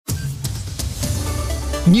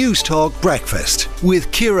News Talk Breakfast with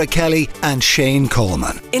Ciara Kelly and Shane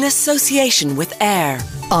Coleman. In association with AIR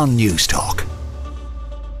On News Talk.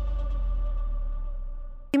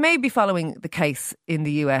 You may be following the case in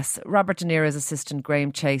the US. Robert De Niro's assistant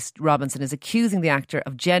Graham Chase Robinson is accusing the actor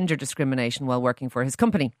of gender discrimination while working for his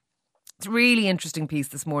company. It's a really interesting piece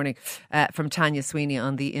this morning from Tanya Sweeney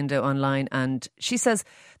on the Indo Online, and she says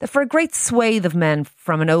that for a great swathe of men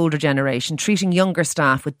from an older generation, treating younger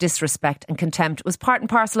staff with disrespect and contempt was part and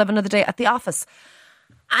parcel of another day at the office.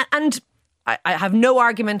 And I have no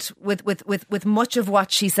argument with much of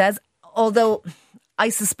what she says, although I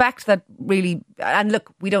suspect that really, and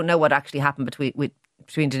look, we don't know what actually happened between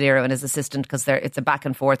De Niro and his assistant, because it's a back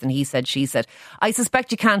and forth and he said, she said. I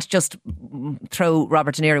suspect you can't just throw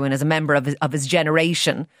Robert De Niro in as a member of his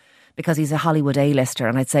generation, because he's a Hollywood A-lister,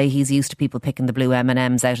 and I'd say he's used to people picking the blue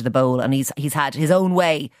M&Ms out of the bowl, and he's had his own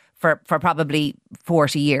way for probably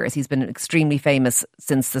 40 years. He's been extremely famous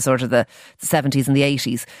since the sort of the 70s and the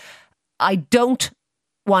 80s. I don't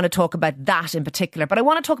want to talk about that in particular, but I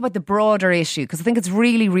want to talk about the broader issue, because I think it's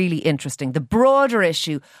really, really interesting. The broader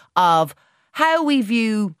issue of how we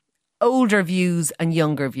view older views and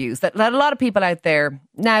younger views. That a lot of people out there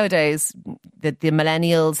nowadays, the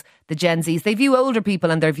millennials, the Gen Zs, they view older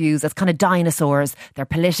people and their views as kind of dinosaurs. They're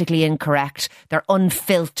politically incorrect. They're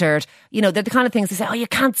unfiltered. You know, they're the kind of things they say, oh, you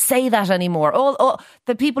can't say that anymore. All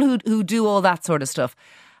the people who do all that sort of stuff.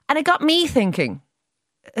 And it got me thinking,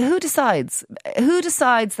 who decides? Who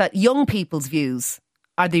decides that young people's views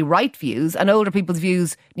are the right views and older people's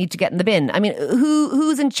views need to get in the bin? I mean,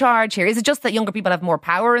 who's in charge here? Is it just that younger people have more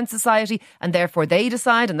power in society and therefore they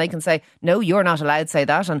decide and they can say, no, you're not allowed to say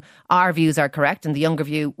that and our views are correct and the younger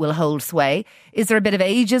view will hold sway? Is there a bit of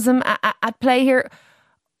ageism at play here?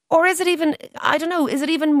 Or is it even, I don't know, is it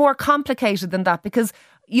even more complicated than that? Because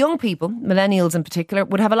young people, millennials in particular,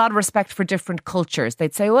 would have a lot of respect for different cultures.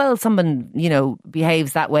 They'd say, well, someone,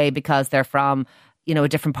 behaves that way because they're from a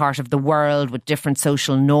different part of the world with different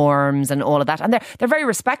social norms and all of that. And they're very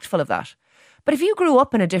respectful of that. But if you grew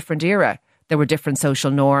up in a different era, there were different social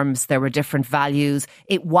norms, there were different values.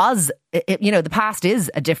 The past is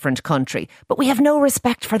a different country. But we have no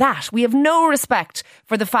respect for that. We have no respect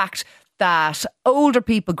for the fact that older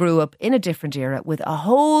people grew up in a different era with a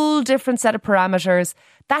whole different set of parameters.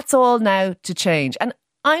 That's all now to change. And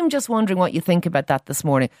I'm just wondering what you think about that this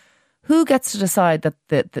morning. Who gets to decide that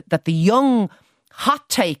the young hot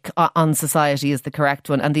take on society is the correct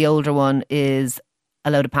one and the older one is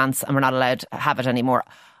a load of pants and we're not allowed to have it anymore?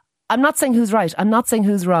 I'm not saying who's right. I'm not saying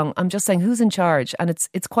who's wrong. I'm just saying who's in charge. And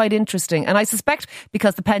it's quite interesting. And I suspect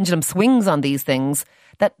because the pendulum swings on these things,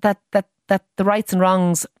 that the rights and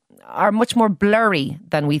wrongs are much more blurry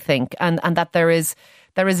than we think, and that there is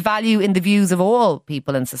value in the views of all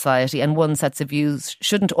people in society, and one set of views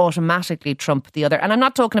shouldn't automatically trump the other. And I'm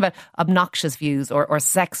not talking about obnoxious views or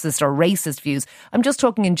sexist or racist views. I'm just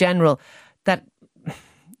talking in general that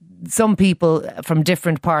some people from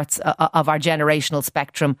different parts of our generational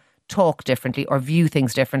spectrum talk differently or view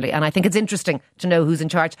things differently. And I think it's interesting to know who's in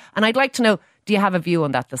charge. And I'd like to know, do you have a view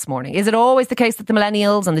on that this morning? Is it always the case that the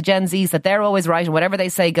millennials and the Gen Zs, that they're always right and whatever they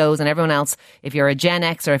say goes, and everyone else, if you're a Gen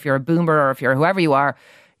X or if you're a boomer or if you're whoever you are,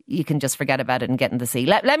 you can just forget about it and get in the sea?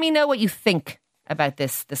 Let me know what you think about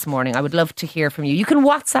this morning. I would love to hear from you. You can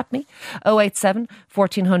WhatsApp me 087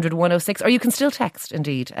 1400 106, or you can still text,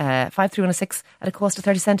 indeed, 53106 at a cost of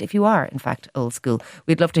 30 cents if you are, in fact, old school.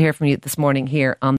 We'd love to hear from you this morning here on